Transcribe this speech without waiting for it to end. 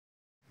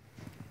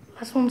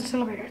Let's move this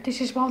elevator. This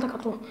is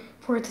Valtakatu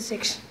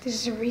 46. This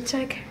is a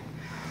retake.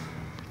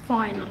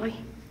 Finally.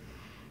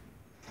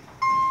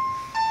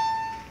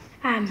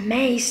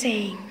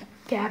 Amazing.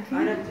 Gabby.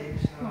 I don't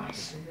think so.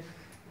 Nice.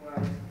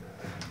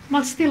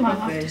 But still I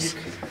love this.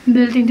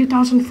 Built in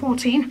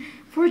 2014.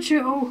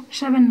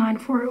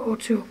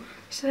 420-79402.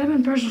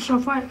 7 persons or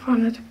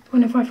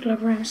 525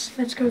 kilograms.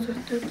 Let's go to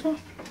the top.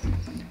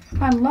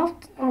 I love.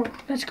 Oh,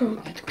 let's go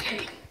to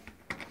K.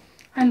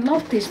 I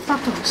love these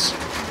buttons.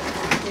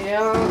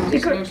 Yeah,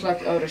 this looks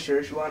like the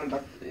series one,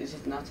 but is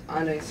it not?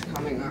 I know it's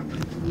coming up.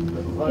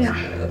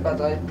 But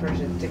I press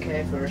it to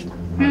K first.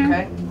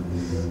 Okay.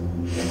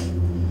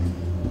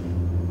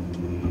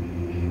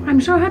 I'm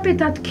so happy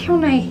that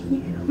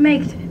KONE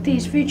made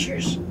these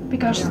features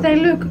because they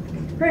look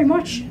very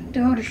much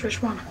the other series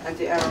one. And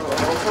the arrow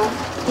also?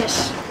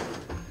 Yes.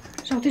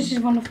 So this is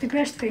one of the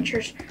best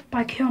features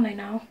by KONE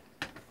now.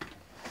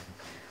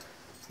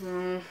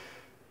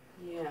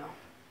 Yeah.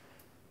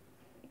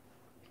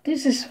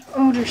 This is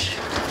older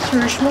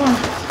series 1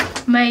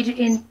 made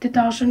in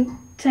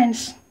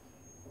 2010s.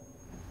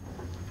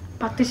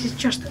 But this is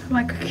just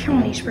like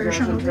KONE's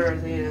version of it.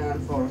 2013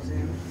 and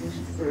 14, these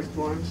first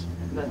ones.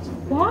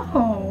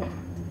 Wow!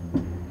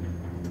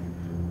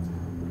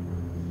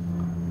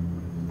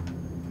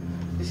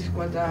 This is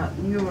quite a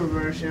newer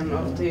version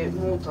of the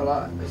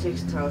Multala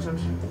 6000.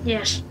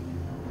 Yes.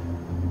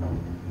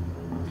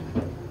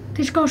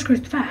 This goes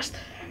quite fast.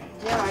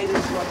 Yeah, it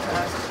is quite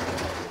fast.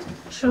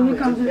 So we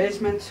got the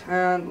basement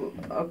and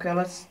okay,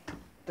 let's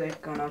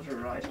take another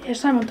ride.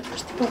 Yes, I want to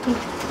press the button.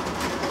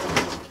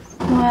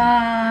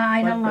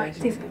 I don't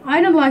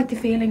like the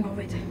feeling of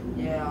it.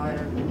 Yeah, I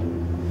don't.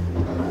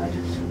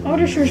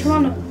 Other series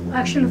 1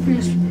 actually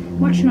feels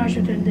much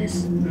nicer than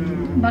this,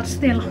 but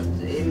still.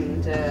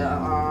 In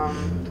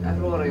the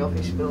Glory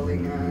office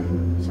building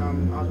and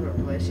some other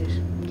places.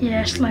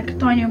 Yes, like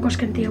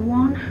Tainionkosken tie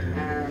 1.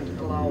 And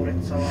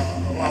Lauritsala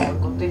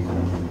Laulakoti.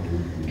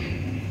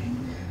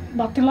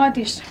 But the light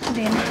is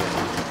dim,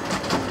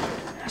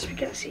 as we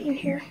can see in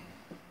here.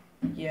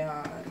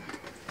 Yeah.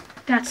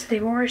 That's the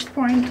worst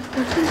point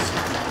of this.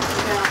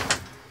 Yeah.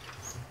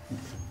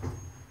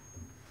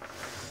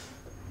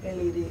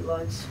 LED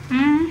lights.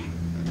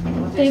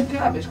 But The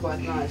cab is quite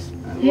nice.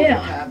 Yeah.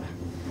 Cab.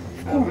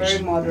 Very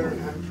modern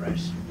and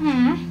fresh.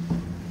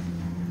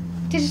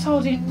 This is how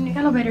the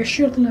elevator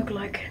should look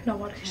like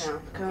nowadays. Yeah,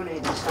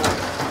 KONE design.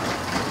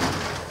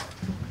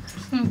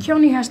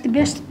 KONE has the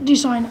best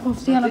design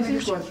of the elevators.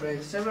 This is quite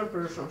strange. 7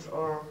 persons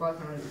or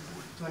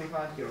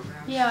 525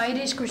 kilograms. Yeah, it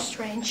is quite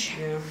strange.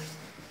 Yeah.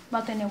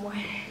 But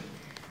anyway.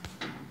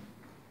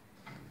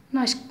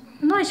 Nice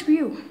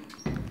view.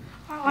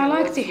 I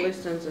like the...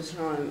 Listen to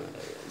sound.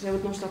 Se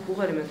voit nostaa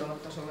puhelimen tuolla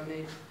tasolla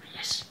niin.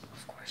 Yes,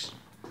 of course.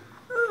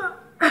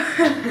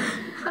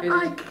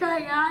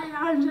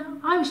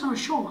 I'm so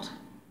short.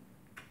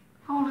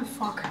 Holy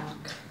fuck.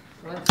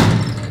 Let's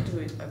do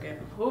it again.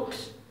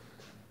 Hooks.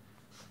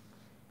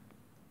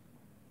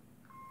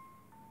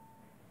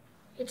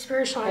 It's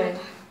very silent.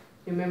 Okay.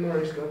 Your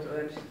memory is going to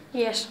end.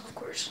 Yes, of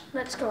course.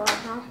 Let's go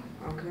out now.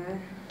 Okay.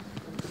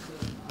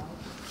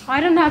 I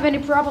don't have any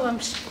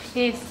problems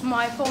if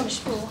my phone is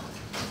full.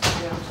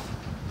 Yeah.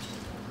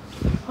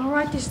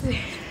 Alright, this is the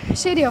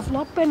city of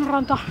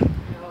Lappeenranta.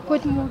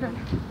 Quite modern.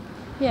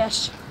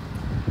 Yes.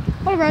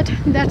 Alright,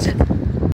 that's it.